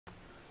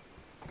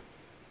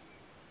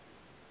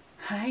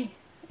Hi,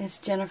 it's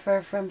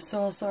Jennifer from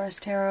Soul Source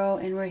Tarot,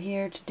 and we're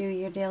here to do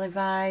your daily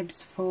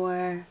vibes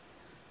for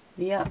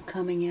the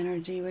upcoming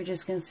energy. We're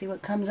just going to see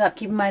what comes up.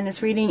 Keep in mind,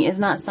 this reading is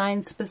not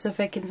sign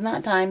specific. It's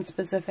not time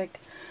specific.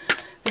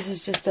 This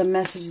is just a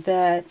message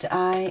that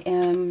I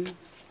am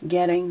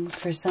getting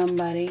for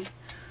somebody.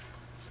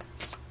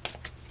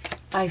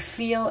 I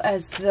feel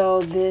as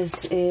though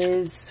this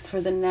is for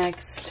the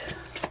next,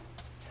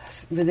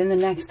 within the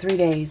next 3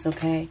 days,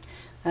 okay?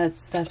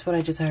 That's what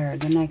I just heard,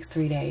 the next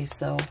 3 days.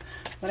 So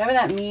whatever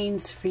that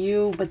means for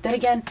you. But then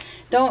again,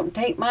 don't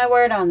take my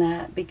word on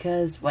that,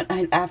 because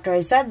after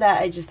I said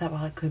that, I just thought,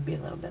 well, it could be a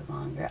little bit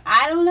longer.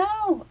 I don't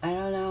know. I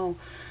don't know.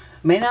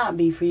 May not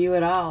be for you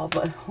at all,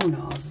 but who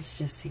knows? Let's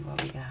just see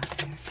what we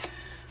got here.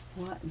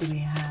 What do we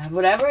have?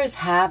 Whatever is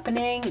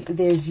happening,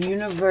 there's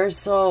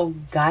universal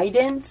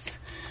guidance.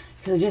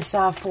 Because I just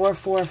saw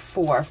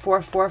 444.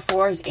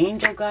 444 is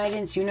angel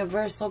guidance,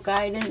 universal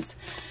guidance.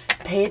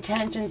 Pay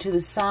attention to the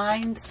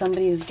signs.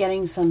 Somebody is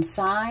getting some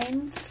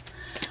signs.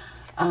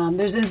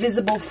 There's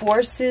invisible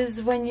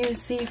forces when you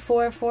see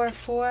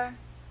 444.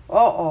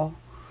 Uh-oh.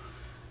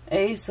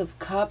 Ace of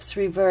Cups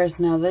reversed.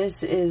 Now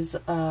this is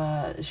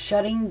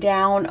shutting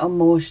down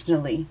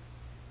emotionally.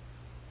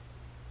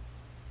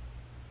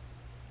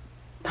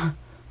 A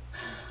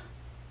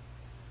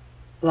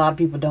lot of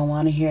people don't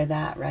want to hear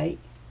that, right?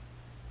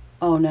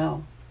 Oh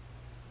no.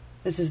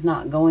 This is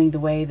not going the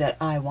way that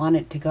I want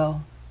it to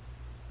go.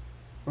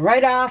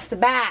 Right off the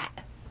bat.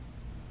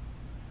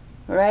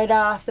 Right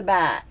off the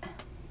bat.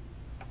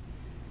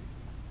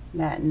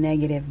 That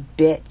negative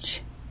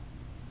bitch.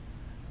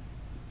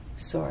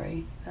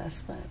 Sorry, I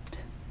slept.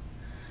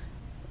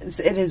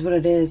 It is what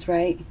it is,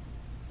 right?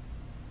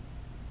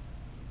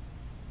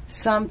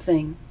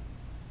 Something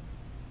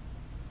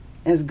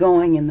is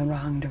going in the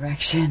wrong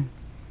direction.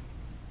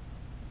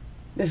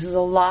 This is a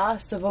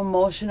loss of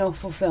emotional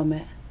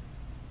fulfillment.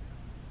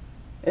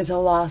 It's a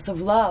loss of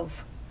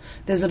love.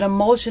 There's an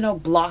emotional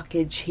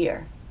blockage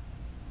here.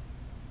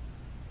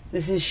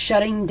 This is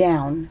shutting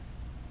down.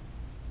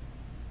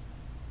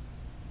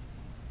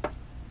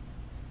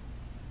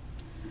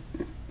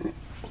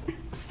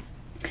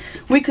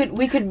 We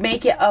could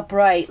make it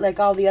upright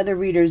like all the other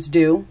readers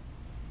do.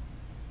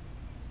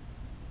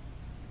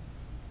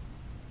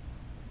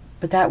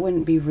 But that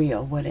wouldn't be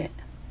real, would it?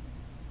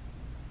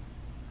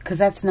 Because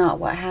that's not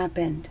what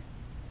happened.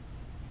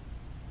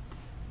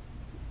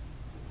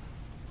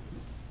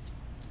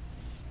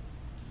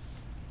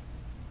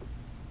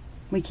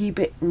 We keep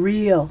it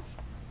real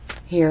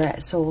here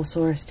at Soul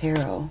Source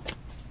Tarot.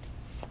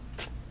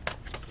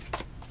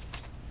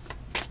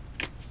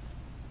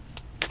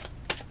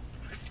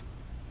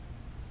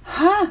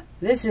 Huh?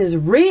 This is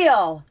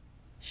real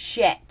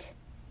shit.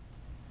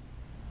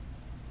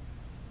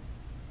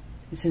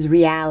 This is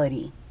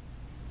reality.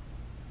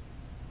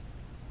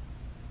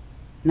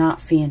 Not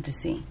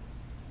fantasy.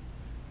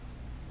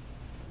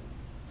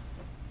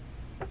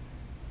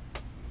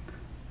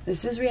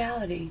 This is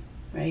reality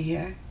right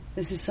here.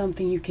 This is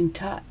something you can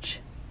touch.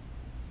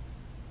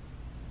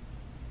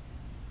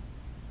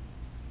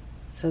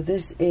 So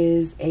this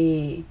is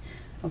a,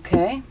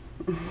 okay.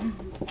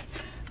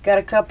 Got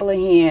a couple of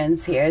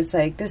hands here. It's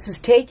like this is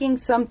taking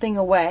something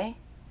away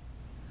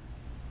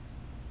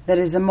that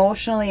is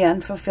emotionally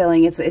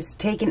unfulfilling. It's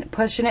taking,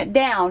 pushing it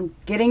down,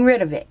 getting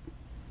rid of it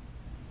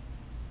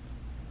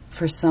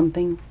for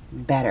something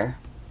better.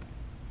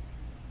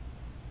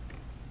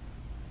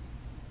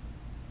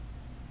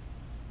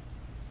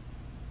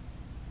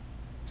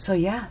 So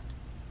yeah.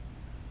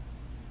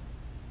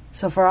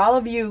 So for all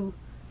of you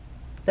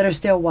that are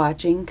still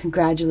watching,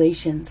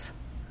 congratulations.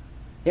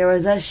 There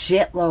was a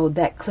shitload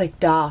that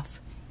clicked off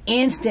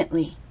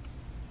instantly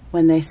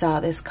when they saw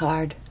this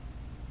card.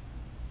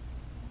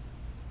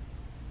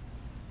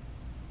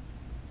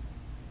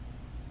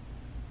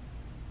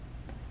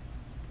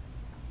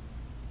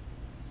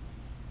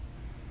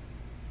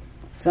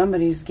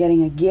 Somebody's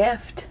getting a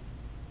gift.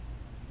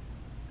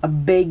 A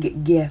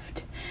big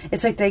gift.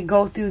 It's like they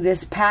go through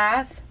this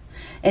path,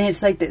 and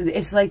it's like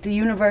the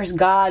universe,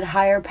 God,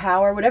 higher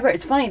power, whatever.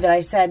 It's funny that I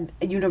said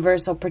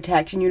universal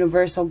protection,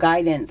 universal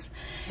guidance.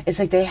 It's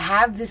like they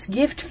have this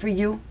gift for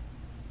you.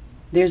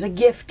 There's a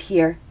gift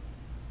here.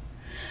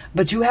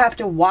 But you have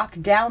to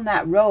walk down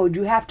that road.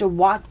 You have to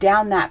walk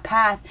down that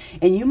path,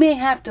 and you may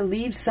have to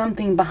leave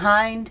something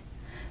behind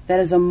that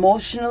is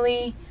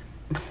emotionally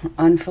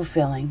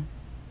unfulfilling.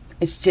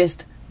 It's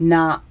just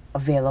not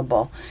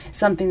available.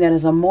 Something that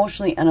is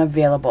emotionally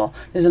unavailable.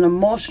 There's an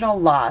emotional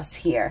loss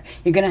here.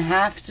 You're going to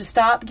have to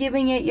stop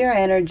giving it your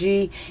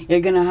energy. You're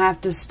going to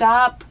have to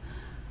stop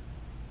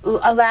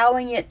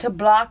allowing it to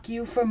block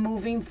you from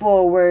moving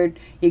forward.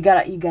 You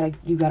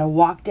gotta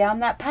walk down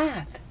that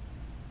path.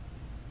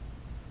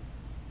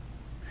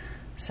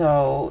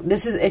 So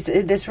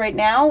this right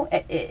now,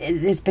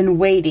 it's been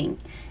waiting.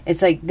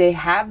 It's like they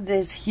have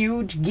this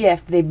huge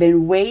gift. They've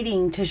been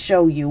waiting to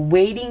show you,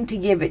 waiting to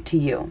give it to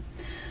you.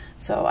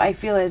 So I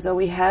feel as though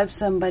we have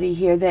somebody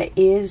here that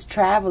is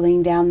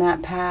traveling down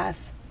that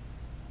path.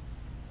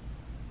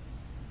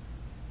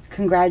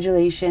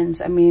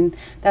 Congratulations. I mean,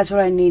 that's what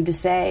I need to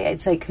say.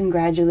 It's like,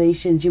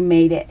 congratulations, you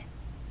made it.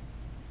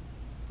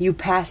 You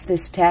passed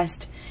this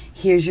test.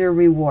 Here's your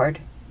reward.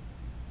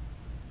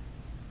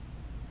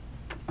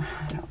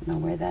 I don't know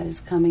where that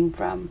is coming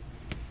from,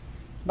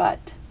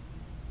 but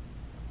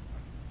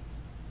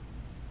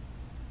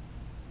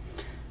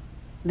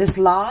this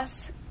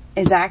loss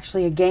is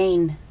actually a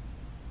gain,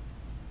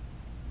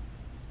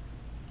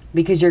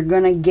 because you're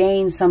going to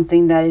gain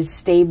something that is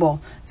stable,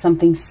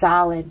 something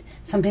solid,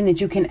 something that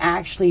you can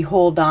actually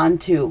hold on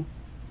to,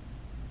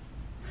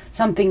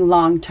 something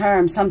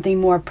long-term, something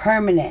more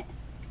permanent,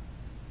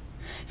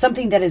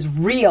 something that is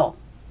real.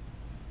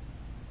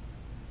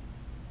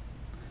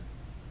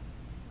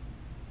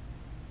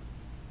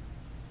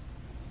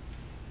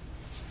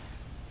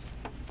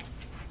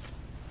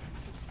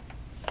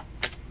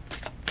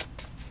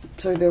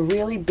 So we have a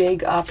really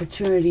big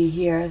opportunity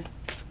here.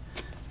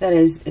 That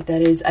is,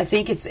 I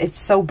think it's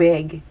so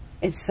big.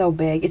 It's so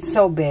big. It's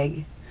so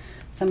big.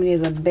 Somebody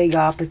has a big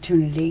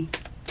opportunity.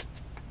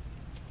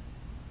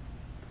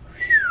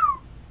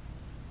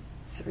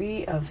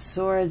 Three of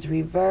Swords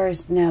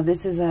reversed. Now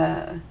this is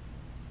a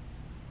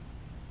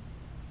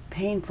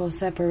painful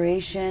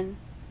separation.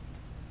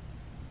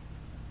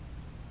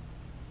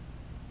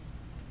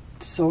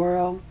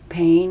 Sorrow,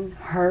 pain,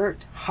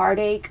 hurt,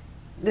 heartache.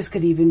 This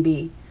could even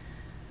be.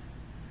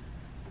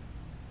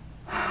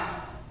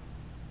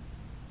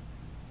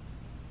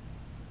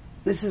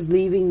 This is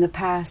leaving the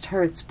past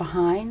hurts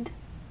behind.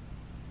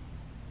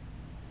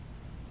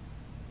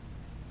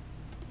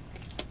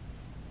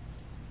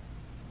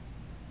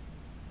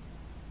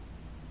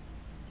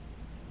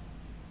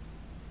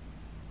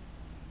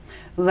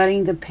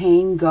 Letting the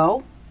pain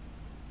go.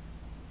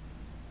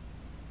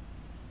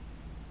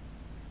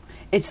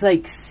 It's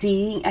like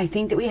seeing, I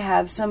think that we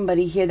have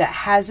somebody here that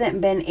hasn't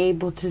been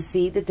able to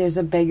see that there's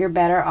a bigger,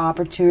 better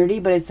opportunity,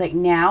 but it's like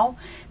now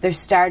they're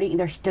starting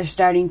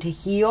to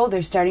heal,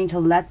 they're starting to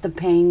let the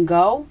pain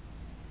go.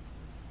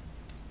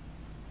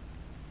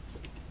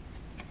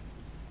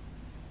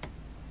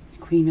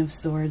 Queen of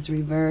Swords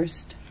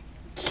reversed.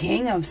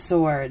 King of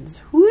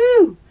Swords.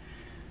 Woo!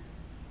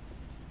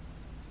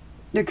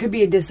 There could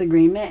be a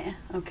disagreement.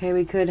 Okay,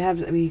 there could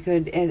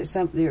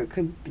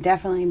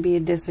definitely be a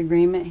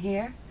disagreement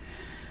here.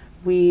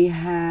 We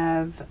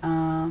have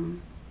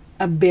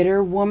a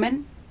bitter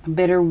woman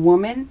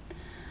that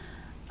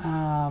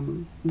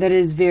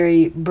is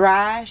very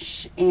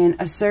brash and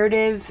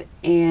assertive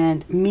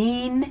and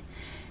mean,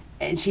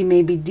 and she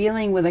may be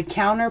dealing with a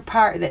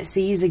counterpart that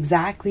sees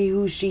exactly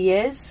who she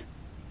is.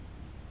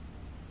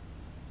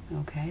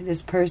 Okay,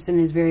 this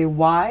person is very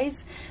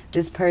wise.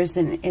 This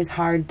person is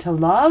hard to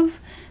love.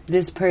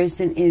 This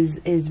person is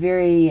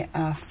very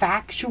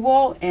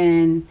factual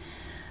and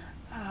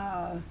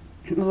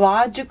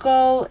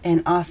logical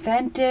and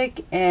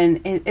authentic, and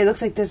it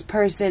looks like this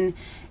person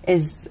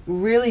is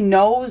really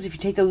knows. If you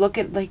take a look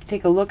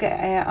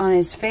at on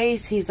his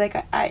face, he's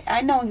like,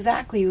 I know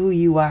exactly who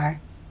you are.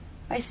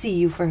 I see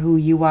you for who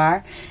you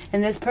are.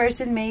 And this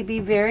person may be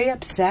very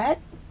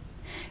upset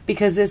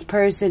because this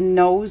person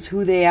knows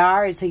who they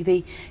are. It's like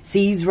they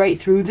sees right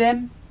through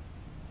them.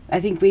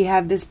 I think we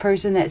have this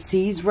person that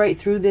sees right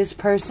through this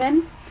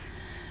person.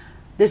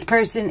 This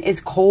person is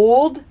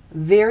cold,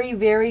 very,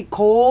 very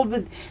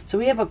cold. So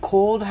we have a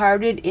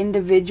cold-hearted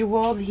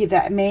individual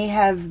that may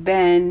have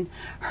been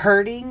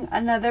hurting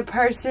another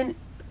person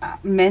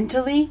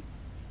mentally.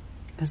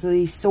 Because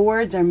these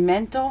swords are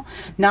mental.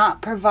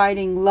 Not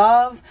providing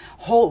love,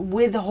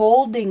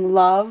 withholding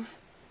love.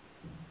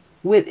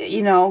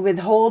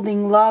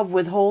 Withholding love,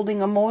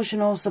 withholding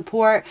emotional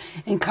support,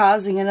 and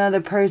causing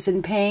another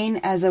person pain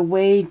as a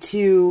way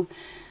to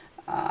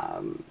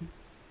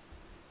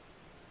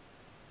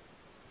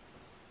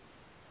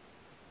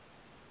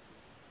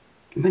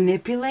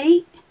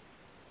manipulate.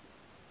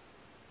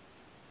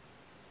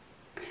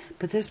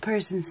 But this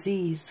person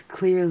sees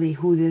clearly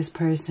who this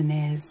person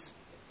is.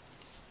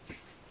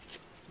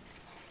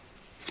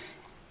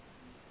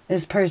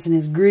 This person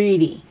is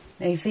greedy.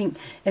 They think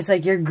it's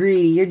like, you're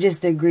greedy. You're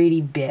just a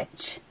greedy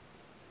bitch.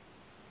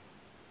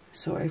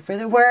 Sorry for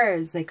the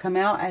words. They come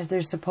out as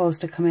they're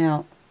supposed to come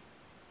out.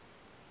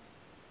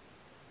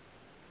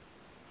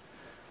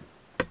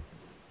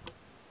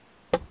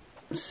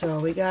 So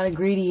we got a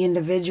greedy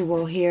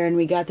individual here, and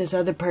we got this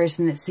other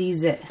person that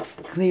sees it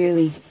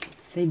clearly.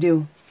 They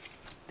do.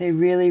 They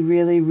really,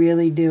 really,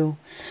 really do.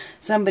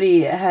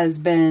 Somebody has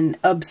been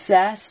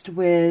obsessed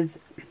with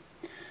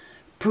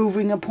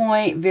proving a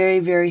point, very,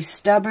 very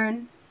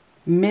stubborn,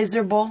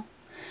 miserable.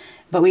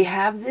 But we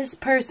have this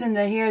person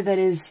here that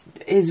is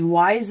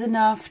wise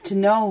enough to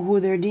know who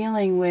they're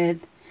dealing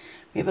with.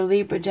 We have a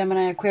Libra,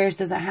 Gemini, Aquarius.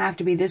 Doesn't have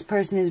to be. This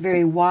person is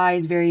very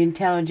wise, very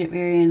intelligent,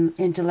 very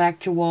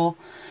intellectual,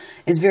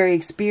 is very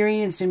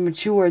experienced and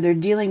mature. They're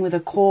dealing with a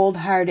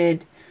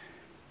cold-hearted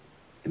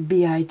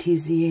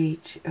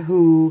bitch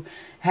who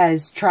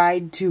has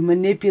tried to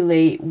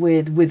manipulate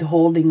with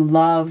withholding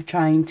love,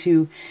 trying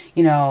to,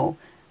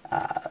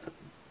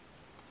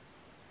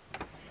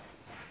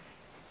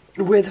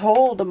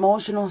 withhold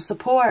emotional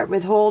support,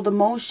 withhold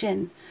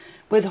emotion,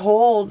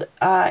 withhold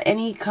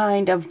any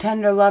kind of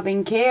tender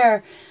loving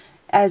care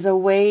as a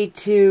way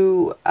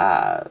to,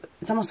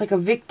 it's almost like a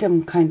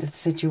victim kind of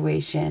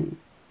situation.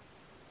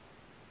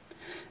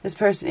 This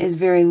person is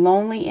very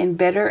lonely and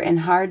bitter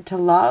and hard to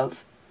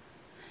love,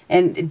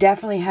 and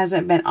definitely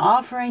hasn't been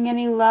offering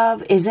any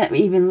love, isn't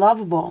even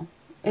lovable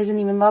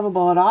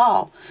at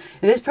all.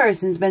 This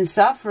person's been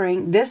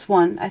suffering. This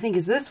one, I think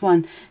is this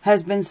one,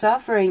 has been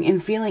suffering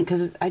and feeling,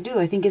 because I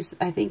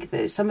think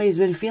that somebody's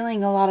been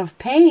feeling a lot of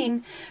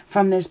pain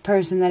from this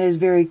person that is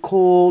very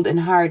cold and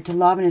hard to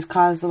love and has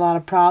caused a lot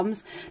of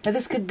problems. Now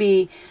this could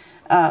be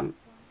a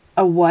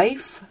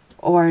wife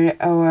or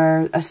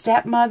a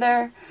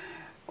stepmother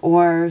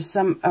or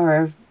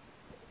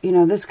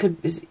this could,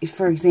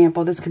 for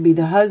example, this could be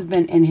the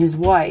husband and his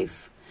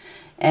wife.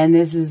 And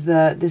this is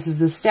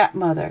the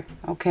stepmother,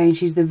 okay?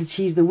 She's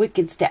the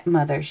wicked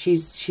stepmother.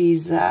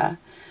 She's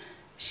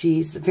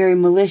very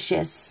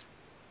malicious.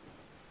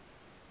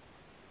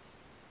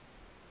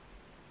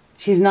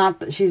 She's not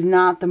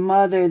the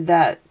mother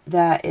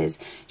that is.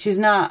 She's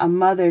not a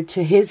mother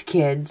to his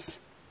kids,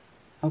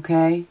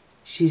 okay?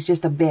 She's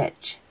just a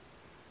bitch.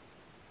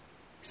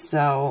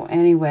 So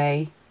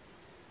anyway,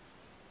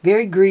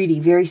 very greedy,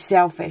 very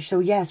selfish. So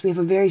yes, we have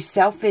a very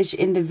selfish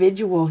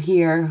individual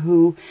here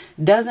who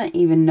doesn't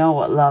even know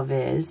what love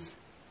is.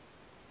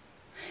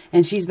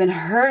 And she's been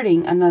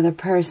hurting another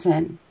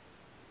person.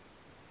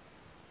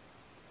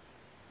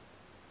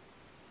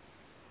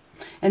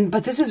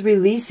 But this is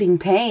releasing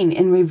pain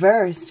in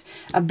reversed.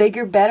 A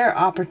bigger, better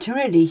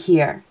opportunity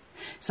here.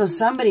 So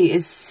somebody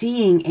is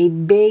seeing a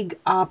big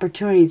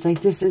opportunity. It's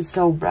like, this is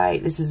so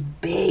bright. This is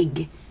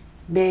big,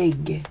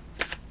 big.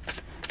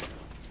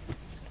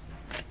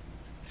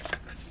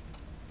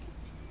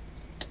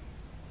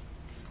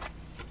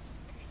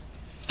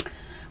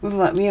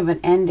 We have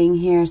an ending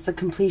here. It's the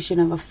completion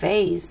of a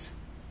phase.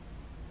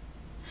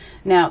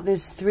 Now,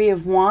 this Three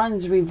of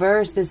Wands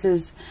reverse, this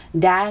is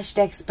dashed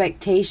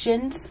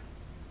expectations.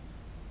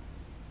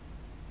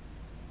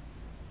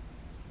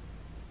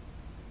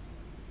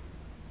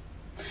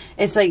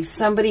 It's like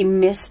somebody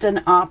missed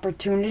an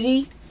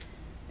opportunity.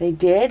 They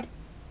did.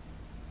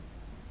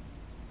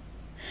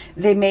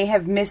 They may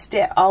have missed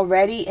it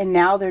already, and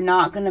now they're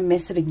not going to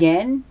miss it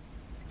again.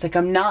 It's like,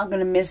 I'm not going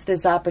to miss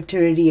this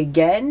opportunity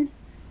again.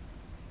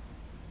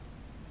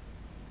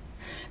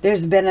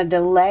 There's been a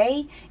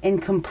delay in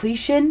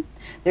completion.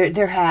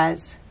 There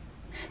has.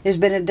 There's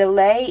been a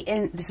delay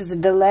this is a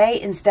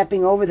delay in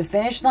stepping over the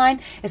finish line.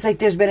 It's like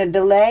there's been a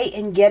delay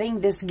in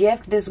getting this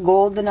gift, this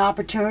golden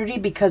opportunity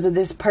because of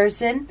this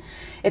person.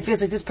 It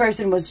feels like this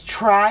person was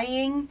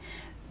trying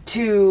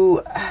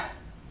to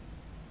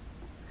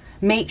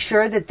make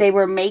sure that they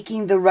were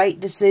making the right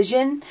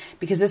decision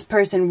because this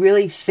person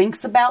really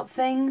thinks about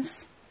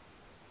things.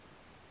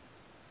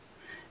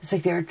 It's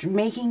like they're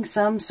making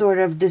some sort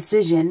of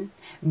decision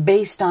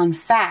based on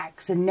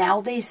facts, and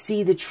now they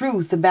see the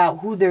truth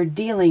about who they're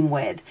dealing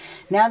with.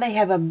 Now they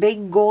have a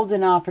big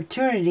golden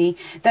opportunity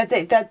that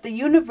the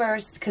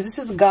universe, because this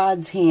is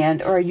God's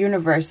hand or a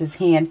universe's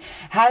hand,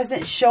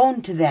 hasn't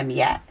shown to them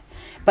yet.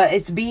 But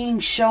it's being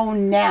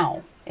shown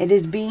now. It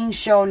is being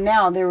shown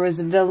now. There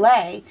was a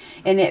delay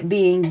in it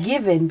being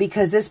given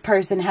because this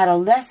person had a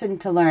lesson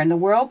to learn. The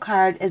World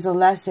card is a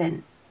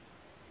lesson.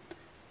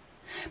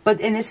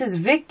 And this is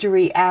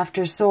victory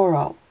after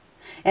sorrow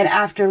and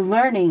after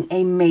learning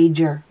a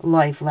major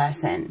life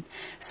lesson.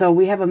 So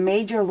we have a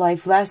major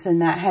life lesson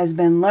that has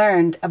been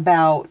learned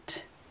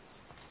about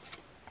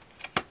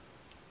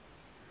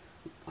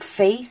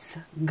faith,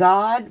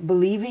 God,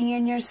 believing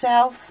in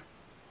yourself,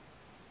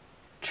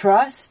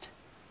 trust,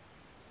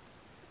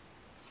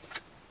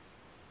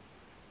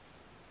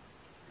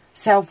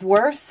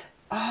 self-worth.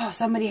 Oh,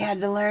 somebody had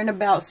to learn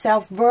about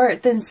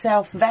self-worth and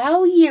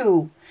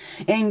self-value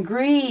and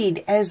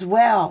greed as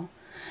well.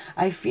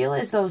 I feel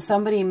as though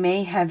somebody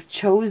may have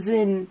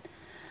chosen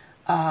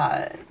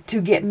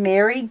to get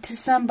married to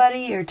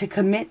somebody or to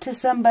commit to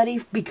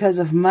somebody because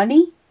of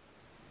money.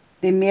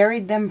 They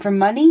married them for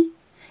money.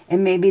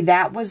 And maybe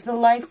that was the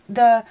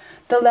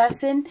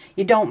lesson.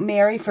 You don't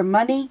marry for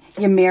money.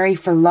 You marry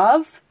for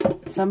love.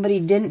 Somebody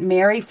didn't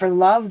marry for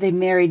love. They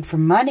married for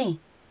money.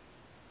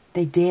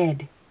 They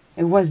did.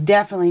 It was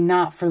definitely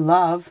not for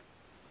love.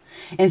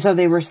 And so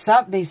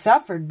they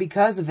suffered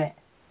because of it.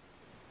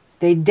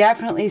 They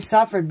definitely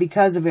suffered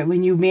because of it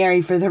when you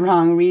marry for the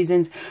wrong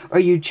reasons or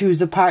you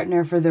choose a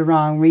partner for the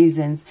wrong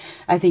reasons.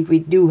 I think we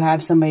do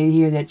have somebody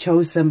here that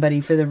chose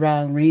somebody for the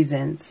wrong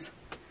reasons.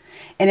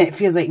 And it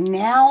feels like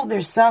now they're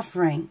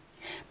suffering.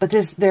 But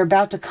they're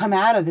about to come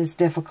out of this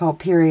difficult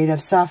period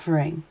of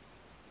suffering.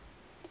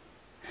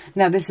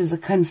 Now this is a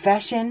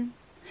confession.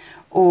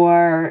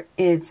 Or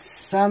it's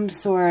some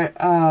sort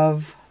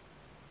of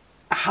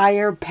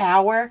higher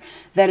power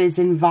that is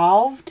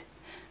involved.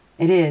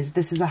 It is.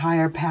 This is a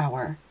higher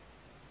power.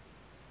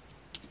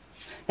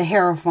 The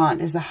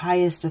Hierophant is the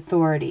highest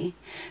authority.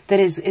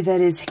 That is,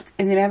 and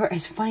remember,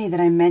 it's funny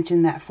that I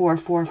mentioned that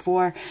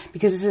 444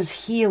 because this is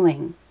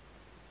healing.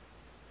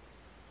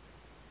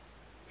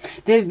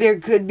 There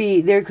could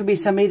be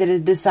somebody that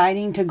is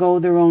deciding to go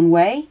their own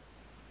way.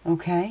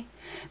 Okay.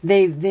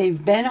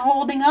 They've been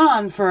holding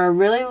on for a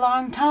really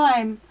long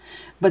time,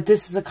 but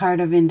this is a card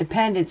of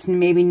independence, and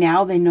maybe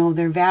now they know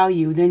their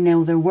value, they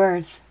know their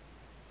worth.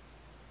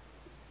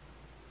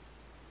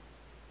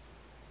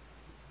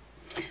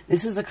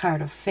 This is a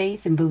card of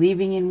faith and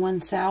believing in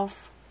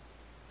oneself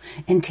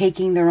and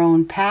taking their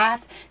own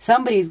path.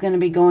 Somebody's going to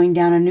be going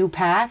down a new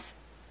path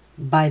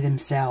by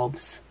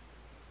themselves.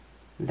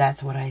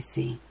 That's what I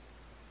see.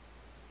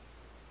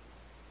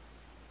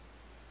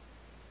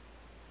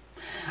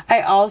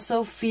 I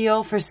also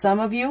feel for some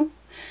of you,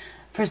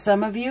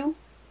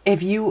 if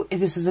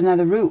this is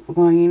another route, we're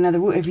going another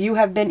route. If you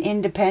have been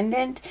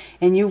independent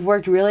and you've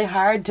worked really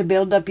hard to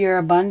build up your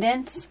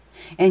abundance,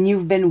 and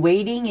you've been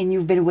waiting and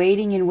you've been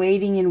waiting and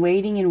waiting and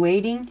waiting and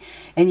waiting,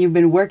 and you've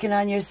been working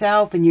on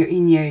yourself, and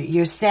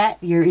you're set,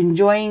 you're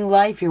enjoying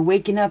life, you're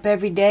waking up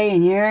every day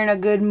and you're in a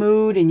good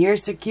mood and you're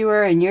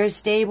secure and you're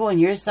stable and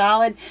you're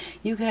solid,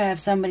 you could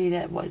have somebody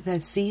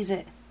that sees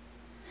it.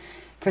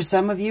 For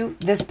some of you,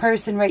 this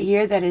person right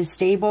here that is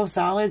stable,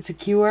 solid,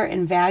 secure,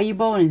 and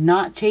valuable and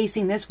not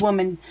chasing, this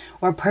woman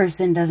or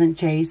person doesn't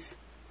chase.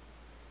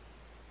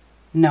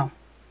 No.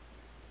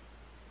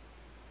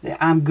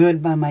 I'm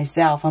good by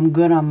myself. I'm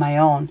good on my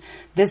own.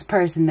 This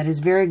person that is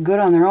very good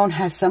on their own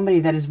has somebody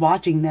that is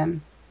watching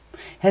them.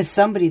 Has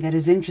somebody that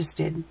is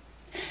interested.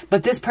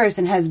 But this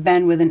person has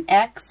been with an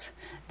ex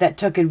that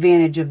took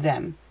advantage of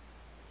them.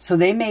 So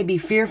they may be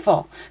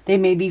fearful. They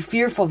may be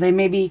fearful. They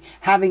may be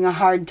having a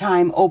hard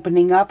time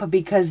opening up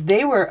because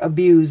they were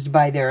abused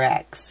by their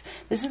ex.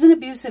 This is an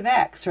abusive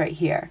ex right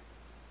here.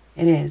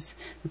 It is.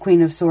 The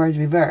Queen of Swords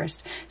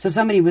reversed. So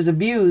somebody was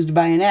abused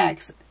by an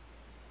ex.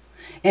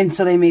 And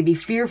so they may be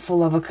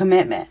fearful of a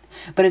commitment.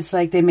 But it's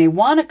like they may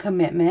want a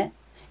commitment,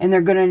 and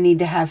they're going to need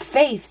to have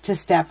faith to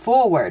step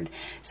forward.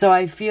 So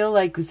I feel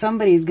like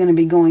somebody is going to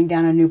be going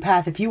down a new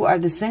path. If you are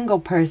the single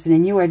person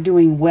and you are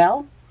doing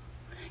well,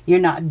 you're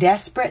not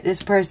desperate.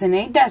 This person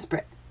ain't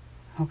desperate.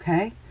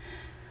 Okay?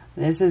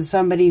 This is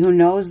somebody who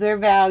knows their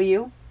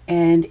value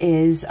and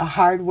is a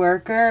hard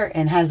worker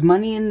and has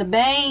money in the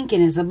bank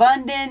and is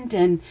abundant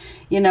and,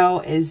 you know,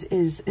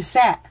 is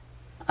set.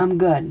 I'm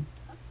good.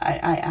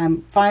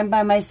 I'm fine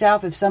by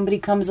myself. If somebody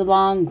comes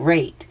along,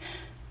 great.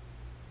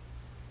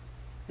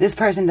 This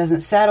person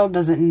doesn't settle,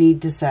 doesn't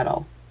need to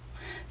settle.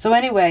 So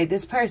anyway,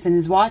 this person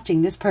is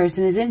watching. This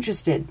person is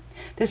interested.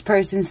 This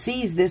person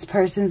sees this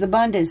person's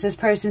abundance. This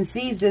person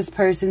sees this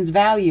person's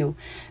value.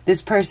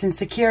 This person's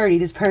security.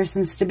 This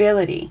person's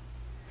stability.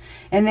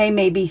 And they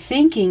may be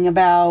thinking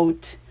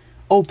about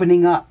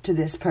opening up to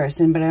this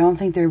person, but I don't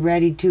think they're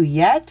ready to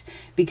yet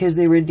because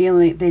they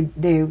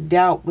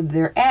dealt with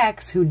their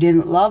ex who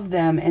didn't love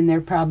them, and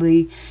they're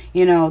probably,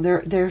 you know,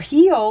 they're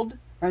healed,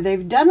 or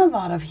they've done a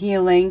lot of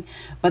healing,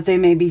 but they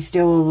may be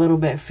still a little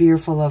bit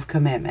fearful of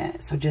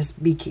commitment. So just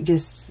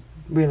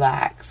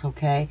relax,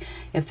 okay?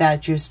 If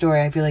that's your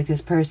story, I feel like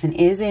this person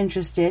is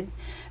interested,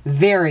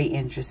 very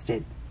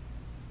interested,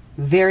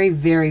 very,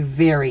 very,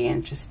 very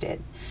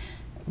interested.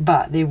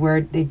 But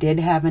they did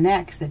have an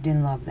ex that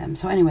didn't love them.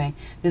 So anyway,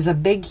 there's a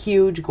big,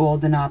 huge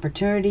golden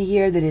opportunity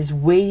here that is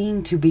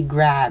waiting to be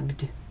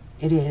grabbed.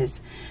 It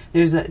is.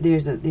 There's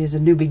a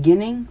new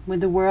beginning with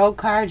the World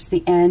card. It's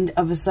the end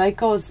of a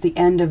cycle. It's the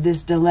end of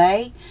this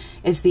delay.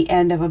 It's the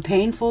end of a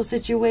painful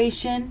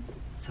situation.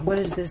 So what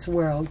is this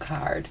World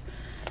card?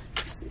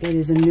 It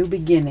is a new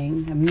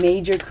beginning, a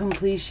major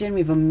completion. We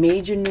have a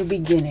major new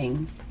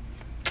beginning.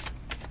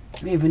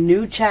 We have a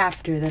new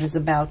chapter that is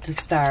about to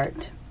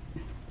start.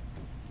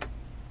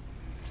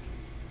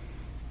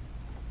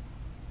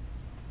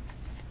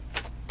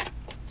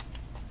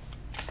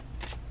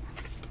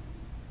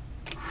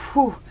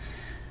 Whew.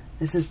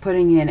 This is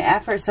putting in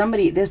effort.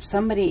 Somebody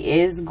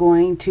is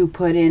going to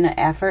put in an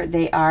effort.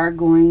 They are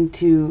going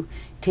to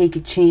take a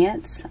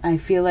chance. I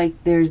feel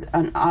like there's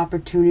an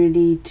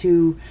opportunity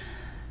to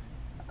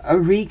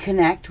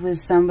reconnect with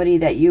somebody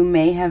that you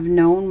may have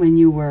known when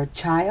you were a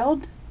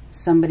child.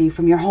 Somebody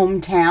from your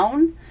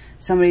hometown.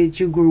 Somebody that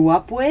you grew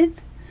up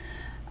with.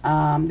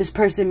 This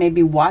person may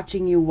be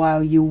watching you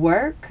while you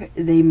work.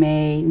 They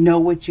may know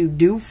what you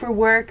do for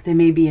work. They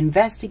may be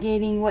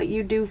investigating what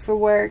you do for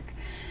work.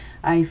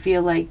 I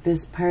feel like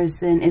this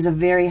person is a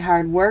very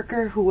hard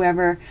worker.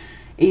 Whoever,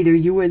 either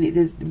you or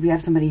we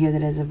have somebody here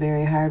that is a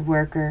very hard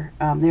worker.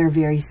 They're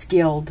very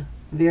skilled,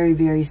 very,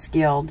 very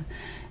skilled.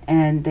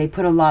 And they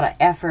put a lot of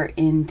effort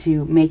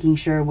into making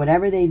sure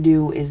whatever they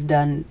do is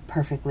done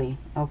perfectly.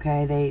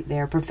 Okay,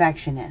 they're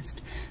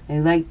perfectionist. They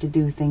like to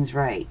do things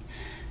right.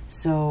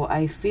 So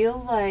I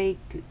feel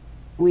like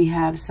we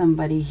have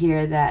somebody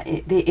here that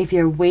if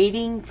you're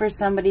waiting for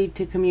somebody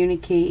to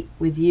communicate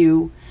with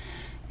you,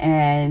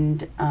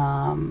 and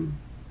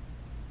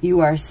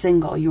you are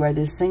single, you are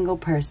this single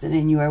person,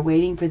 and you are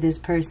waiting for this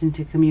person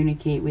to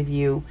communicate with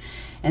you,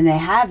 and they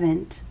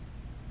haven't,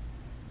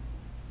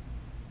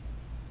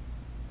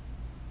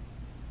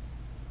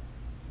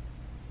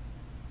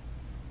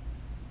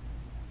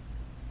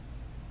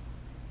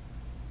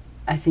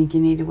 I think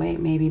you need to wait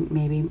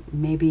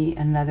maybe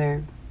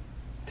another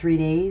 3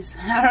 days.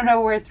 I don't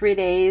know where 3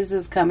 days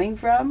is coming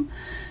from.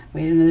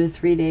 Wait another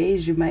 3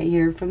 days, you might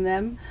hear from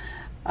them.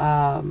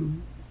 I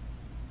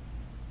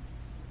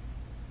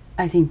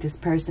think this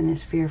person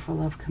is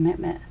fearful of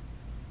commitment.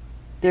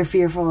 They're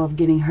fearful of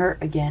getting hurt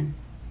again.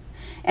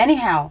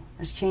 Anyhow,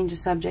 let's change the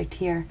subject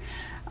here.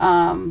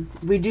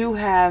 We do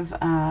have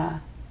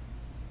a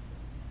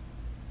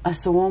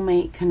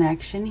soulmate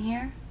connection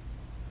here,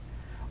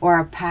 or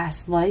a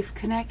past life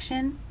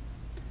connection.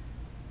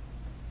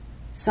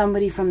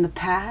 Somebody from the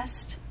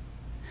past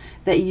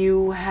that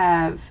you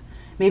have,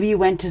 maybe you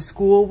went to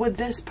school with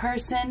this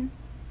person,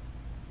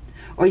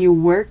 or you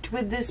worked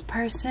with this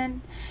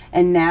person,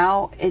 and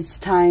now it's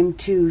time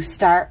to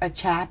start a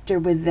chapter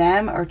with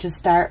them, or to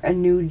start a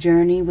new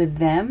journey with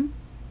them.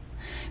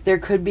 There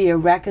could be a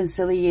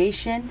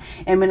reconciliation.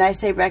 And when I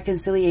say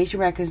reconciliation,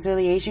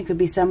 reconciliation could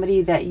be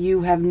somebody that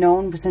you have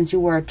known since you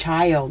were a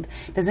child.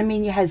 Doesn't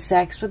mean you had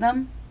sex with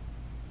them.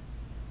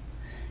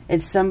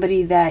 It's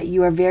somebody that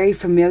you are very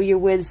familiar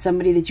with,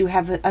 somebody that you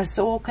have a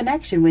soul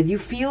connection with. You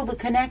feel the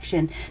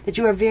connection that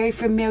you are very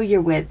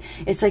familiar with.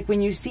 It's like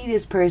when you see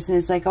this person,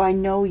 it's like, oh, I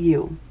know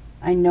you.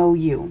 I know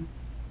you.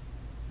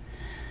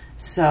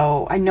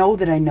 So I know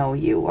that I know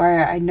you,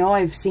 or I know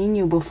I've seen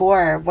you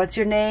before. What's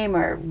your name,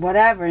 or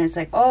whatever. And it's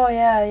like, oh,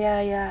 yeah,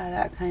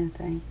 that kind of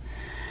thing.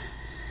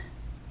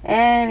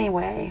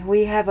 Anyway,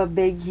 we have a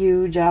big,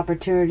 huge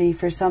opportunity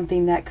for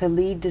something that could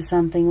lead to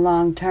something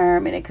long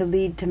term, and it could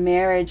lead to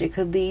marriage. It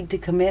could lead to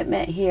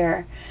commitment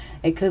here.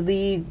 It could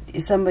lead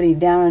somebody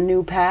down a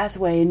new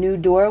pathway, a new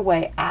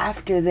doorway,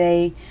 after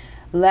they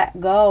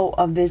let go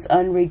of this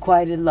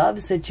unrequited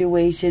love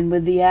situation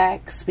with the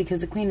ex,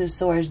 because the Queen of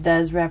Swords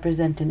does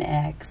represent an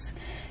ex.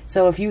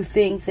 So if you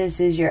think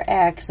this is your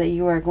ex that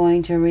you are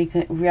going to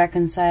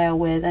reconcile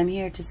with, I'm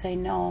here to say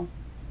no,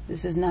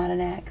 this is not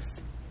an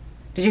ex.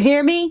 Did you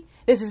hear me?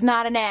 This is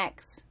not an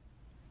ex.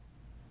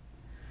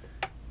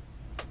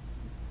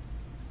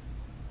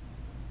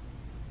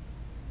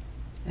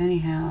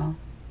 Anyhow,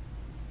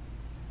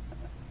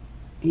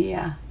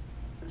 yeah.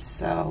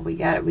 So we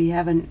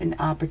have an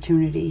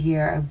opportunity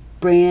here, a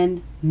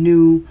brand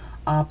new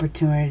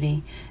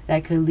opportunity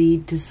that could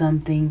lead to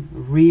something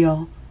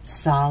real,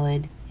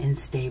 solid, and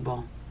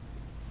stable.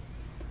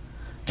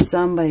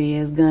 Somebody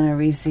is going to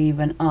receive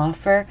an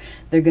offer.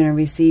 They're going to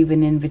receive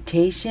an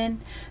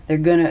invitation. They're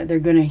going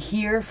to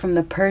hear from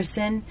the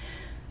person,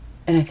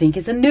 and I think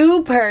it's a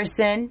new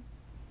person.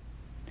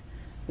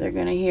 They're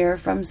going to hear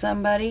from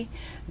somebody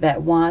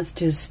that wants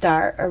to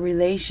start a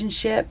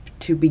relationship,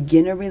 to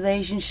begin a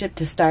relationship,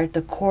 to start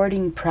the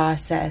courting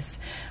process.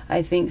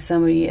 I think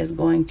somebody is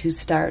going to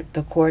start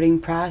the courting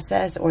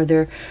process, or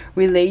their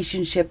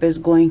relationship is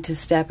going to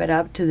step it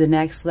up to the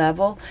next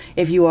level.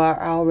 If you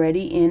are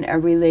already in a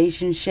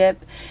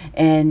relationship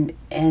and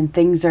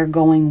things are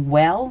going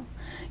well,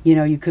 you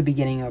know, you could be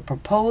getting a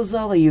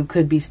proposal, or you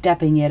could be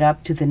stepping it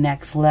up to the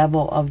next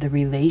level of the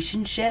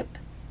relationship.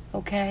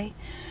 Okay?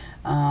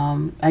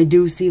 I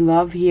do see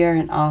love here,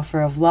 an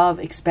offer of love,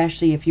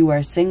 especially if you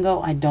are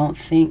single. I don't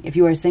think, if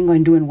you are single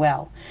and doing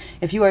well.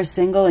 If you are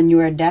single and you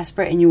are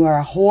desperate and you are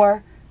a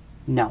whore,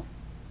 no.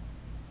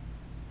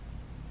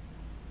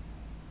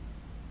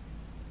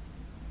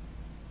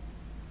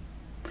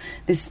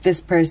 This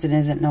person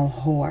isn't no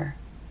whore.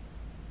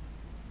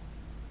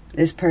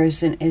 This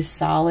person is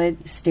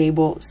solid,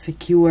 stable,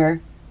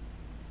 secure,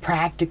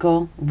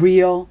 practical,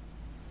 real,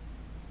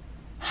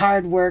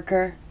 hard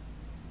worker,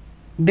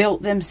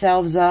 built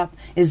themselves up,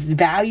 is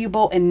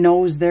valuable and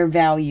knows their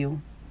value.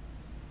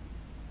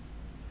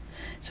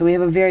 So we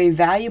have a very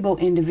valuable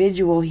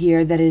individual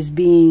here that is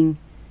being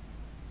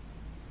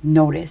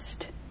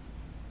noticed.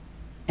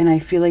 And I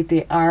feel like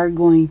they are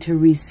going to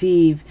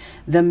receive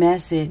the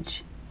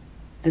message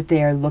that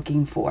they are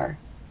looking for.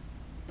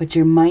 But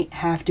you might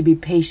have to be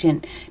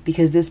patient,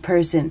 because this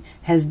person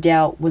has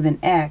dealt with an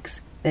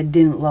ex that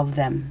didn't love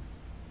them.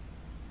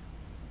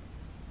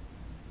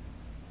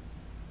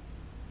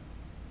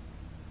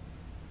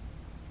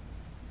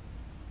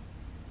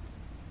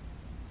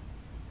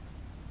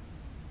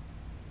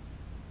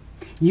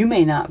 You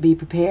may not be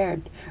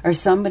prepared, or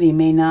somebody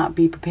may not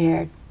be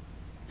prepared.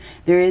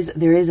 There is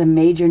a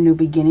major new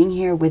beginning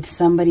here with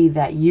somebody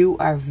that you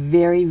are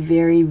very,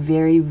 very,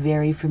 very,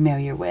 very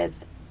familiar with.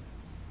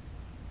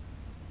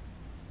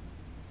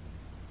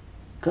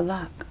 Good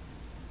luck.